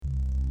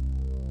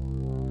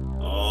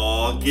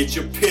get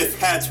your pith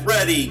hats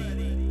ready.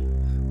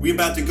 We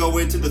about to go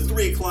into the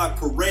 3 o'clock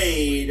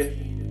parade.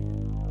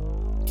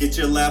 Get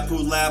your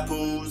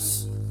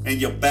lapu-lapus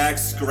and your back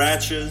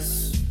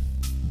scratches.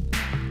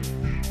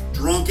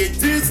 Drunk at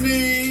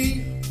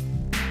Disney.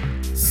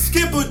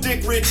 Skipper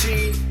Dick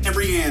Ritchie and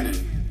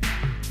Rhiannon.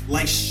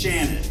 Like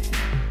Shannon.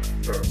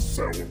 That's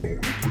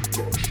Sourboner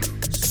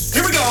Productions.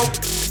 Here we go!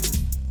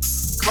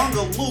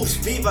 Conga loose,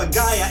 viva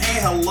Gaia,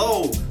 and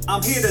hello.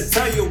 I'm here to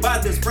tell you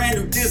about this brand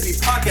new Disney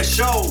podcast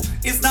show.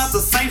 It's not the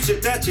same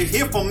shit that you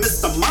hear from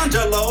Mr.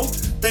 Mangelo.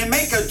 They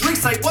make a drink,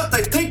 say what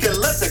they think, and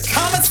let the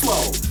comments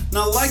flow.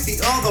 Not like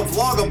the other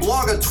vlogger,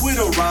 blogger,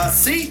 Twitterite.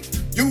 See?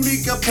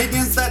 Unique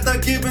opinions that they're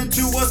giving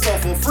to us all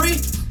for free.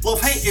 Love,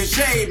 hate, and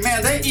shade,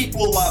 man, they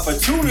equal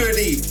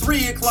opportunity.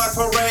 3 o'clock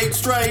parade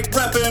straight,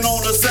 reppin'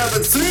 on the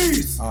 7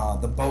 seas.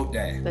 The boat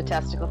day. The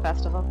Testicle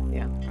Festival,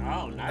 yeah.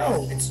 Oh, nice.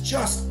 No, it's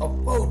just a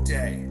boat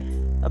day.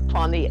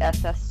 Upon the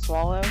SS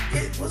Swallow.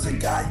 It was a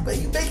guy, but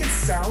you make it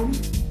sound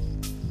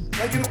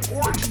like an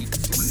orgy.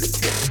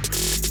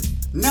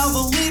 Now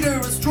the leader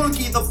is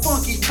Drunky, the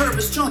funky,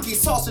 turvis, junkie,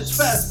 sausage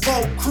fest,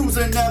 boat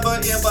cruising, never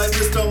in by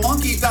Mr.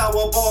 Monkey,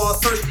 Dower Bar,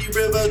 thirsty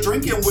river,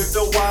 drinking with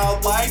the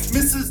wildlife.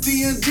 Mrs.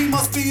 D&D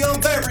must be a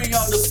very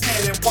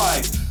understanding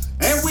wife.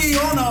 And we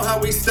all know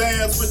how he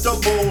stands with the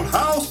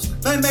boathouse.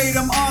 They made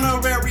him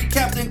honorary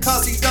captain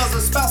cause he does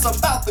espouse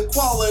about the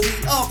quality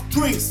of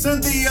drinks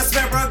and the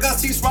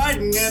asparagus he's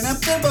riding in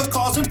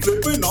amphibicars and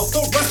flipping off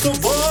the rest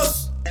of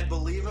us. And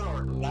believe it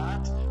or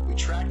not, we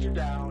tracked her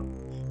down.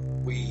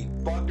 We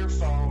bugged her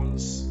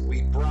phones.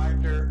 We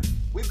bribed her.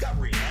 We've got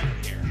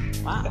Rhiannon here.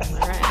 Wow,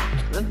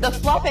 alright. The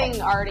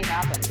fluffing already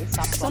happened. We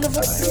stopped fluffing.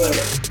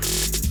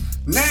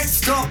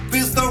 Next up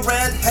is the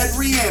redhead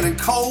Rhiannon,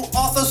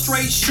 co-author,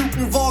 straight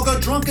shooting, vulgar,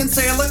 drunken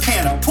sailor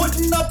cannon,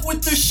 putting up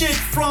with the shit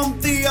from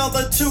the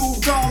other two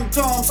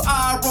dum-dums,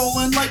 eye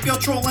rolling like you're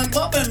trolling,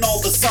 loving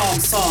all the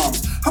songs.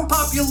 Her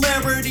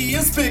popularity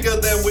is bigger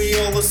than we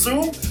all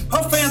assume.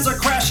 Her fans are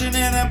crashing in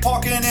and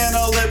parking in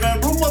a living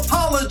room.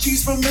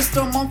 Apologies from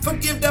Mr. Monk,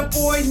 forgive that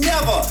boy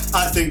never.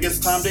 I think it's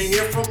time to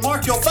hear from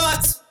Mark. Your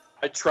thoughts?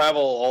 I travel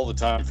all the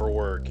time for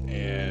work,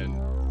 and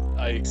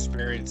I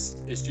experience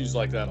issues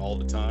like that all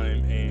the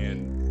time,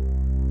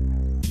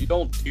 and you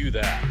don't do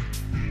that.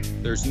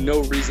 There's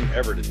no reason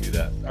ever to do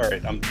that. All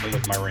right, I'm done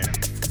with my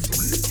rant.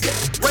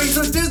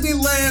 Razor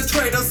Disneyland,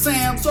 Trader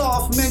Sam's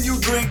off menu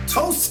drink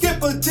toast.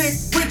 Skipper Dick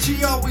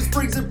Ritchie always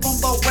brings it from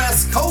the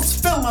West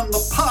Coast, filling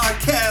the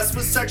podcast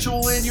with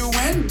sexual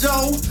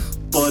innuendo.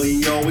 But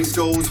he always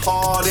goes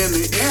hard in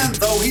the end,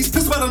 though. He's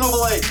pissed about an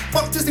overlay.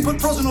 Fuck Disney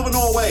put Frozen over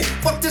Norway.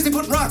 Fuck Disney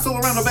putting rocks all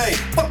around the bay.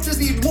 Fuck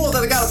Disney even more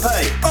that I gotta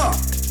pay.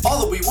 All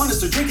that we want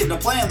is to drink and to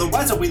play, and the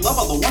rides that we love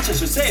are the ones I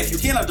should say. If you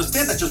can't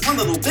understand that just one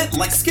little bit,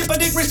 like Skipper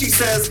Dick Ritchie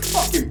says,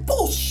 fucking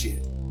bullshit.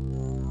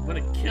 I'm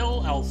gonna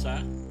kill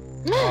Elsa.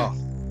 Oh.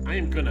 I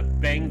am gonna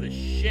bang the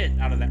shit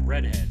out of that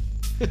redhead.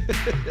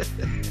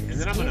 And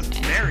then I'm gonna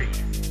marry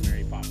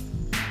Mary Poppins.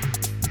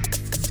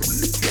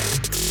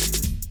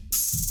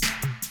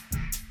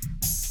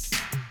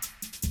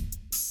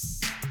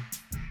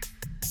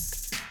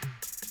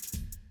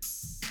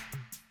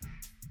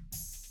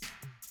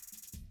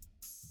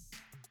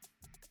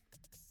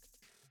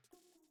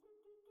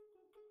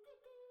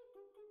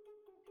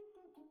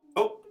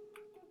 Oh,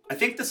 I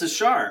think this is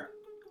Shar.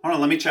 Hold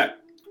on, let me check.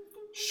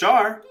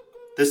 Shar,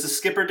 this is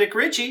Skipper Dick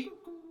Ritchie.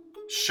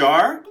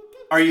 Shar,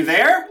 are you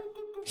there?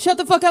 Shut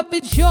the fuck up,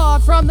 it's Shaw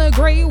from the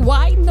great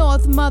white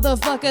north,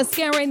 motherfucker.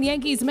 Scaring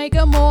Yankees, make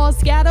 'em all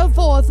scatter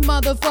forth,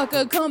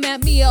 motherfucker. Come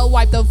at me, I'll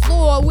wipe the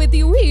floor with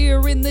you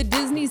here in the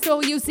Disney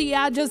store. You see,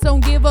 I just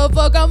don't give a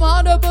fuck, I'm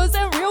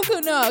 100% real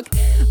Canuck.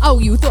 Oh,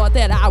 you thought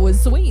that I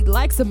was sweet,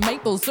 like some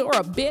maple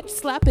syrup, bitch.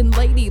 Slapping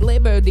Lady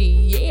Liberty,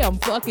 yeah, I'm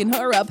fucking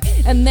her up.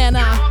 And then,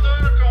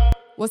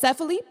 what's that,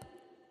 Philippe?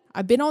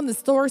 I've been on the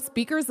store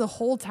speakers the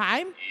whole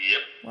time?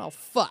 Yep. Well,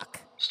 fuck.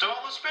 Still on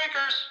the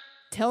speakers.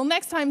 Till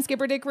next time,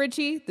 Skipper Dick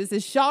Ritchie, this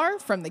is Shar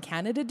from the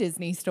Canada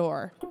Disney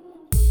Store.